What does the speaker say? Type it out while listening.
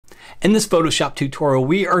In this Photoshop tutorial,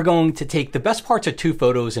 we are going to take the best parts of two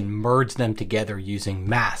photos and merge them together using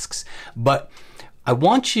masks. But I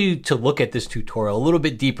want you to look at this tutorial a little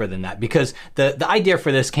bit deeper than that, because the idea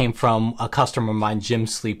for this came from a customer of mine, Jim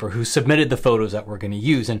Sleeper, who submitted the photos that we're going to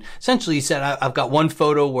use. And essentially he said, I've got one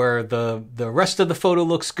photo where the rest of the photo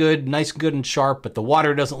looks good, nice, good and sharp, but the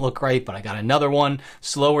water doesn't look right. But I got another one,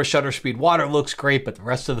 slower shutter speed, water looks great, but the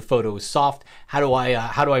rest of the photo is soft. How do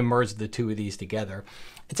I merge the two of these together?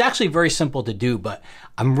 It's actually very simple to do, but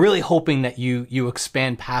I'm really hoping that you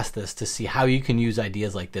expand past this to see how you can use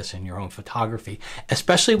ideas like this in your own photography,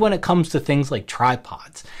 especially when it comes to things like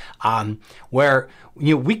tripods, where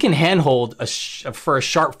we can handhold for a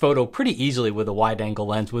sharp photo pretty easily with a wide angle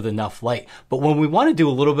lens with enough light. But when we want to do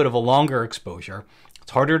a little bit of a longer exposure,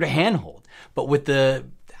 it's harder to handhold. But with the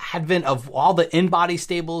advent of all the in-body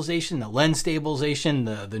stabilization, the lens stabilization,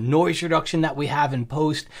 the noise reduction that we have in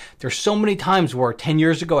post, there's so many times where 10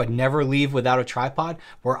 years ago I'd never leave without a tripod,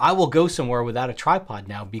 where I will go somewhere without a tripod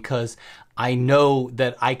now because I know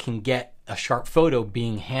that I can get a sharp photo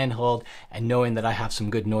being handheld and knowing that I have some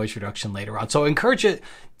good noise reduction later on. So I encourage you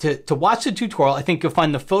to watch the tutorial. I think you'll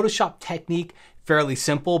find the Photoshop technique fairly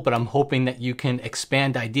simple, but I'm hoping that you can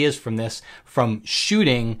expand ideas from this, from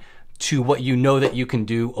shooting to what you know that you can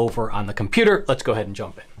do over on the computer. Let's go ahead and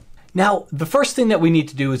jump in. Now, the first thing that we need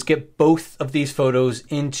to do is get both of these photos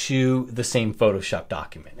into the same Photoshop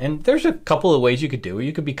document. And there's a couple of ways you could do it.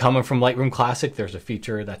 You could be coming from Lightroom Classic. There's a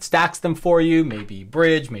feature that stacks them for you, maybe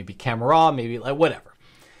Bridge, maybe Camera Raw, maybe like whatever.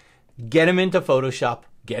 Get them into Photoshop,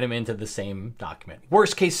 get them into the same document.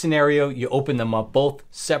 Worst case scenario, you open them up both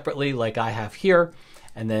separately like I have here,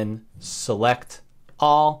 and then select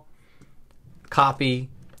all, copy,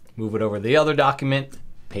 move it over to the other document,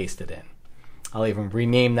 paste it in. I'll even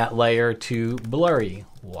rename that layer to Blurry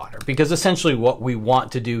Water, because essentially what we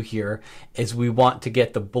want to do here is we want to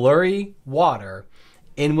get the blurry water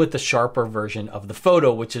in with the sharper version of the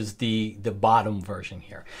photo, which is the bottom version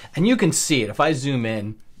here. And you can see it. If I zoom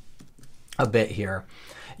in a bit here,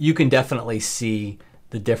 you can definitely see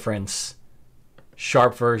the difference.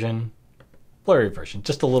 Sharp version, blurry version,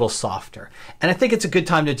 just a little softer. And I think it's a good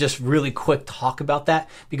time to just really quick talk about that,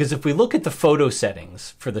 because if we look at the photo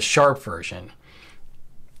settings for the sharp version,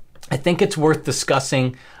 I think it's worth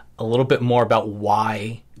discussing a little bit more about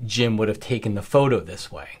why Jim would have taken the photo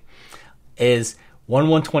this way. Is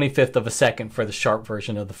 1/125th of a second for the sharp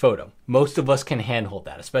version of the photo. Most of us can handhold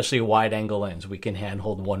that, especially a wide angle lens. We can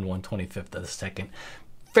handhold 1/125th of a second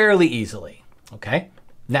fairly easily, okay?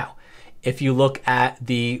 Now, if you look at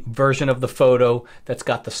the version of the photo that's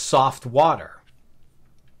got the soft water,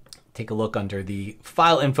 take a look under the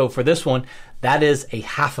file info for this one, that is a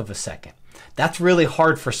half of a second. That's really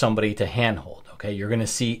hard for somebody to handhold, okay? You're gonna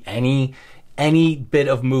see any bit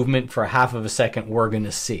of movement for a half of a second, we're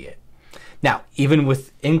gonna see it. Now, even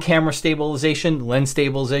with in-camera stabilization, lens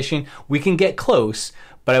stabilization, we can get close,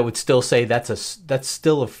 but I would still say that's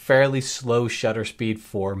still a fairly slow shutter speed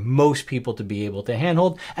for most people to be able to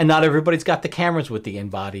handhold, and not everybody's got the cameras with the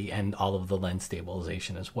in-body and all of the lens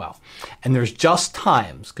stabilization as well. And there's just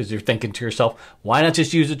times, because you're thinking to yourself, why not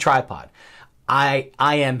just use a tripod? I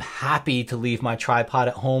am happy to leave my tripod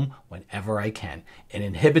at home whenever I can. It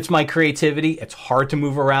inhibits my creativity. It's hard to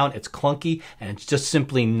move around. It's clunky, and it's just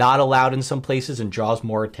simply not allowed in some places and draws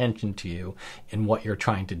more attention to you in what you're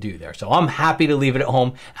trying to do there. So I'm happy to leave it at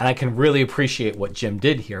home, and I can really appreciate what Jim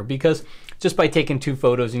did here, because just by taking two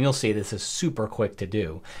photos, and you'll see this is super quick to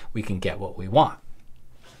do, we can get what we want.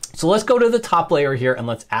 So let's go to the top layer here and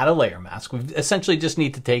let's add a layer mask. We essentially just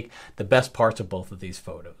need to take the best parts of both of these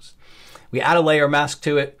photos. We add a layer mask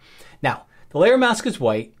to it. Now, the layer mask is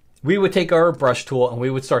white. We would take our brush tool and we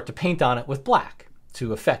would start to paint on it with black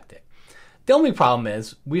to affect it. The only problem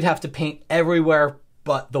is we'd have to paint everywhere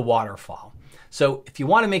but the waterfall. So if you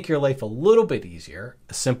want to make your life a little bit easier,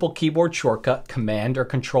 a simple keyboard shortcut, Command or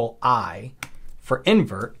Control I for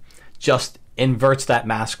invert, just inverts that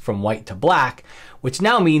mask from white to black, which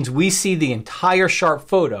now means we see the entire sharp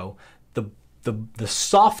photo. The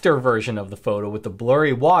softer version of the photo with the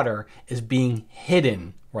blurry water is being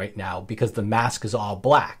hidden right now because the mask is all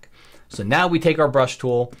black. So now we take our brush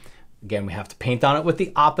tool. Again, we have to paint on it with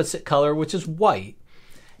the opposite color, which is white.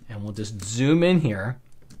 And we'll just zoom in here.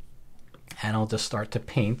 And I'll just start to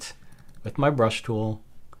paint with my brush tool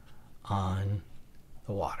on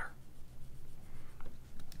the water.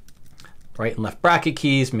 Right and left bracket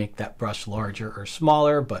keys make that brush larger or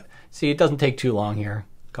smaller, but see, it doesn't take too long here.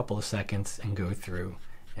 Couple of seconds and go through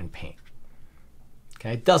and paint.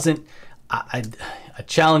 Okay, it doesn't, I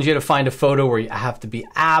challenge you to find a photo where you have to be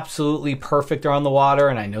absolutely perfect around the water,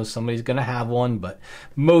 and I know somebody's gonna have one, but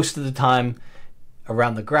most of the time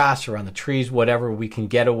around the grass, around the trees, whatever, we can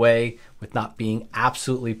get away with not being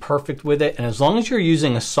absolutely perfect with it. And as long as you're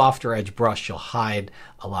using a softer edge brush, you'll hide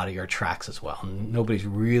a lot of your tracks as well. And nobody's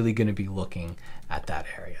really going to be looking at that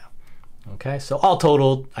area. Okay, so all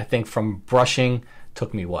totaled, I think from brushing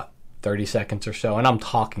took me what, 30 seconds or so, and I'm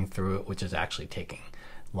talking through it, which is actually taking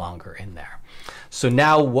longer in there. So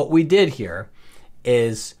now what we did here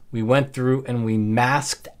is we went through and we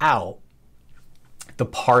masked out the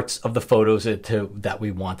parts of the photos that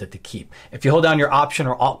we wanted to keep. If you hold down your Option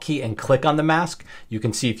or Alt key and click on the mask, you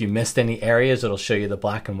can see if you missed any areas, it'll show you the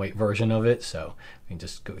black and white version of it. So we can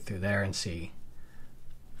just go through there and see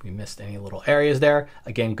if we missed any little areas there.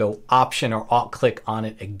 Again, go Option or Alt click on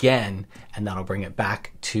it again, and that'll bring it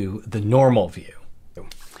back to the normal view.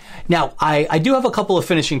 Now, I do have a couple of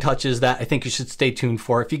finishing touches that I think you should stay tuned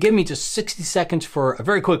for. If you give me just 60 seconds for a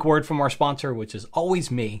very quick word from our sponsor, which is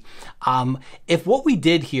always me. If what we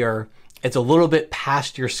did here is a little bit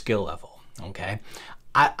past your skill level, okay?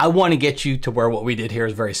 I want to get you to where what we did here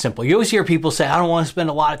is very simple. You always hear people say, I don't want to spend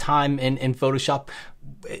a lot of time in Photoshop.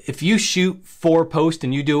 If you shoot 4 posts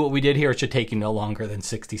and you do what we did here, it should take you no longer than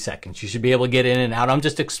 60 seconds. You should be able to get in and out. I'm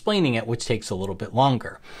just explaining it, which takes a little bit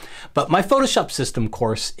longer. But my Photoshop system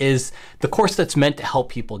course is the course that's meant to help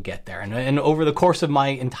people get there. And over the course of my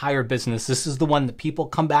entire business, this is the one that people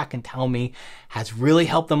come back and tell me has really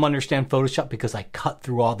helped them understand Photoshop, because I cut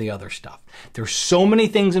through all the other stuff. There's so many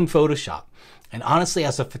things in Photoshop. And honestly,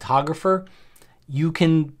 as a photographer, you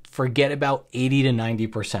can forget about 80 to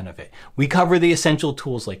 90% of it. We cover the essential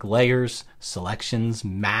tools like layers, selections,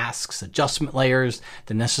 masks, adjustment layers,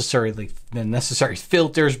 the necessary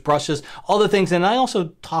filters, brushes, all the things. And I also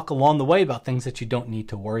talk along the way about things that you don't need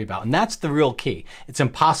to worry about. And that's the real key. It's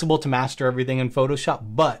impossible to master everything in Photoshop,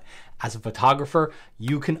 but as a photographer,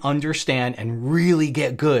 you can understand and really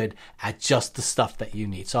get good at just the stuff that you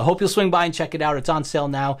need. So I hope you'll swing by and check it out. It's on sale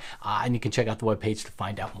now, and you can check out the webpage to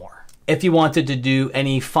find out more. If you wanted to do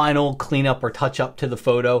any final cleanup or touch up to the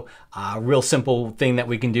photo, real simple thing that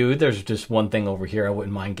we can do, there's just one thing over here I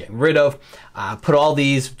wouldn't mind getting rid of. Put all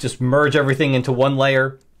these, just merge everything into one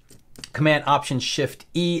layer. Command Option Shift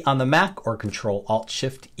E on the Mac or Control Alt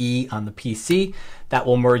Shift E on the PC. That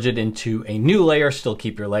will merge it into a new layer. Still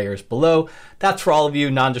keep your layers below. That's for all of you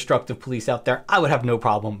non-destructive police out there. I would have no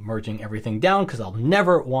problem merging everything down because I'll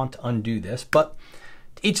never want to undo this, but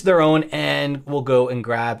each their own. And we'll go and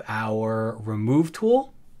grab our remove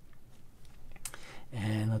tool.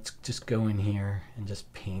 And let's just go in here and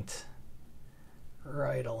just paint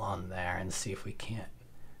right along there and see if we can't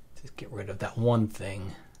just get rid of that one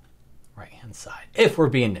thing right hand side. If we're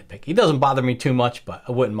being nitpicky, it doesn't bother me too much, but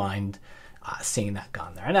I wouldn't mind seeing that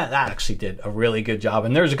gone there. And that actually did a really good job.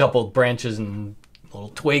 And there's a couple of branches and little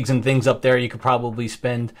twigs and things up there. You could probably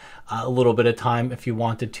spend a little bit of time if you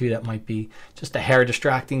wanted to. That might be just a hair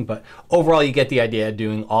distracting, but overall you get the idea of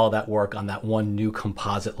doing all that work on that one new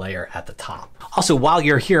composite layer at the top. Also, while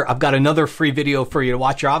you're here, I've got another free video for you to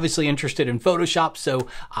watch. You're obviously interested in Photoshop, so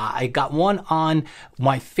I got one on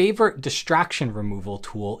my favorite distraction removal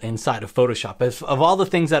tool inside of Photoshop. Of all the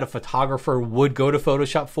things that a photographer would go to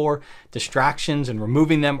Photoshop for, distractions and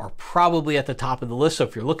removing them are probably at the top of the list. So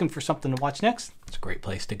if you're looking for something to watch next, it's a great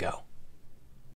place to go.